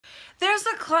There's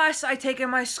a class I take in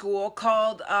my school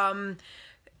called,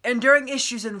 Enduring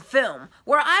Issues in Film,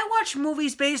 where I watch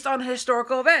movies based on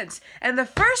historical events. And the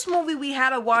first movie we had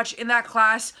to watch in that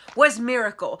class was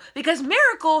Miracle, because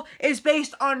Miracle is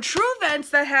based on true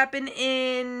events that happened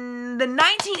in the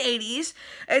 1980s.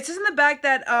 It says in the back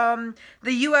that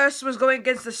the U.S. was going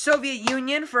against the Soviet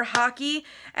Union for hockey,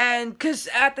 and because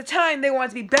at the time they wanted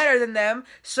to be better than them,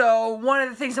 so one of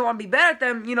the things they wanted to be better at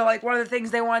them, you know, like one of the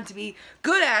things they wanted to be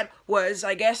good at was,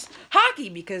 I guess, hockey,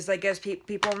 because I guess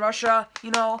people in Russia, you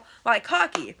know, like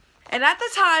hockey. And at the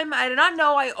time, I did not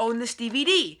know I owned this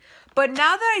DVD. But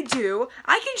now that I do,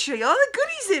 I can show you all the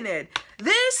goodies in it.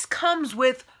 This comes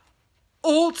with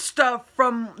old stuff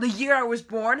from the year I was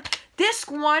born.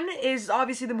 Disc 1 is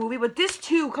obviously the movie, but Disc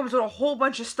 2 comes with a whole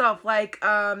bunch of stuff, like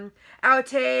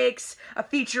outtakes, a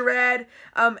featurette,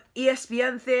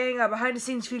 ESPN thing, a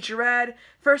behind-the-scenes featurette,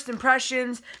 first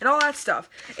impressions, and all that stuff.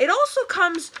 It also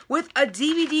comes with a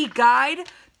DVD guide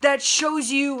that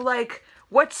shows you, like,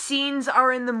 what scenes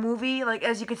are in the movie, like,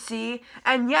 as you can see.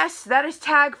 And yes, that is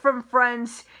Tag from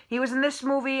Friends. He was in this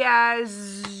movie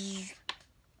as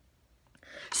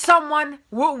someone.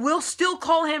 We'll still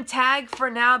call him Tag for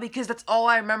now because that's all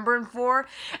I remember him for.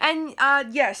 And,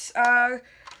 yes,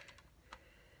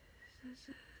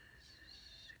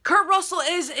 Kurt Russell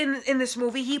is in this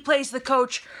movie. He plays the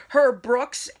coach, Herb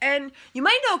Brooks. And you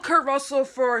might know Kurt Russell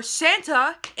for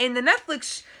Santa in the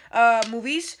Netflix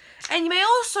movies. And you may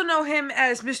also know him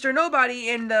as Mr. Nobody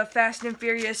in the Fast and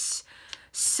Furious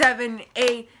 7,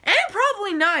 8, and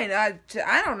probably 9.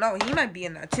 I don't know. He might be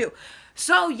in that too.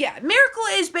 So, yeah, Miracle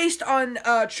is based on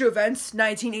true events,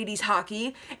 1980s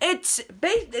hockey.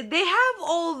 They have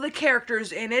all the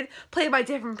characters in it, played by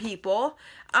different people.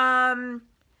 And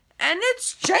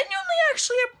it's genuinely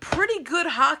actually a pretty good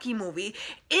hockey movie.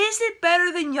 Is it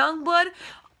better than Youngblood?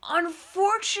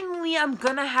 Unfortunately, I'm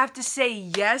gonna have to say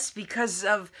yes because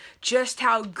of just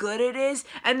how good it is,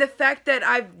 and the fact that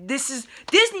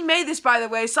Disney made this, by the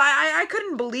way, so I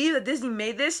couldn't believe that Disney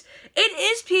made this. It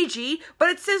is PG, but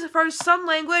it says for some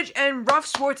language and rough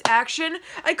sports action.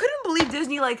 I couldn't believe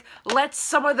Disney, like, let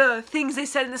some of the things they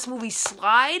said in this movie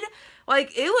slide.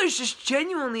 Like, it was just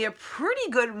genuinely a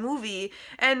pretty good movie,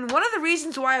 and one of the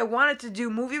reasons why I wanted to do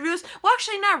movie reviews, well,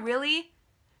 actually, not really.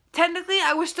 Technically,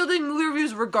 I was still doing movie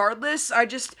reviews regardless.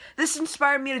 This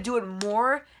inspired me to do it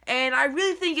more, and I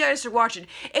really think you guys should watch it.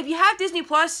 If you have Disney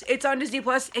Plus, it's on Disney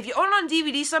Plus. If you own it on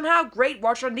DVD somehow, great,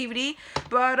 watch it on DVD.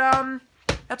 But,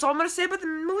 that's all I'm going to say about the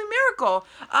movie Miracle.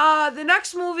 The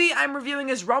next movie I'm reviewing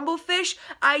is Rumblefish.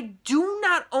 I do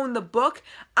not own the book.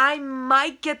 I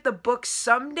might get the book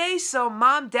someday, so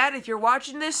Mom, Dad, if you're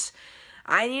watching this,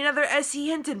 I need another S.E.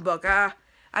 Hinton book. I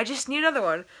just need another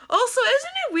one. Also,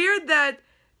 isn't it weird that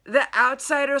The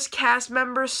Outsiders cast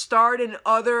members starred in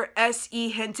other S.E.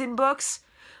 Hinton books?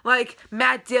 Like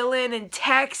Matt Dillon and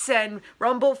Tex and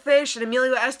Rumblefish and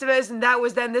Emilio Estevez and That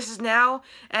Was Then, This Is Now.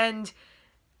 And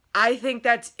I think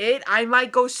that's it. I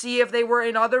might go see if they were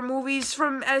in other movies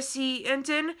from S.E.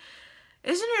 Hinton.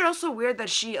 Isn't it also weird that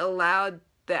she allowed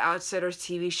The Outsiders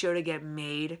TV show to get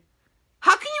made?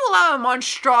 How can you allow a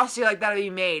monstrosity like that to be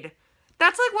made?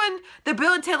 That's like when the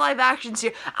Bill and Ted live action's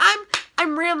here.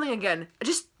 I'm rambling again.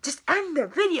 Just end the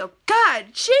video. God,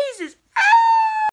 Jesus.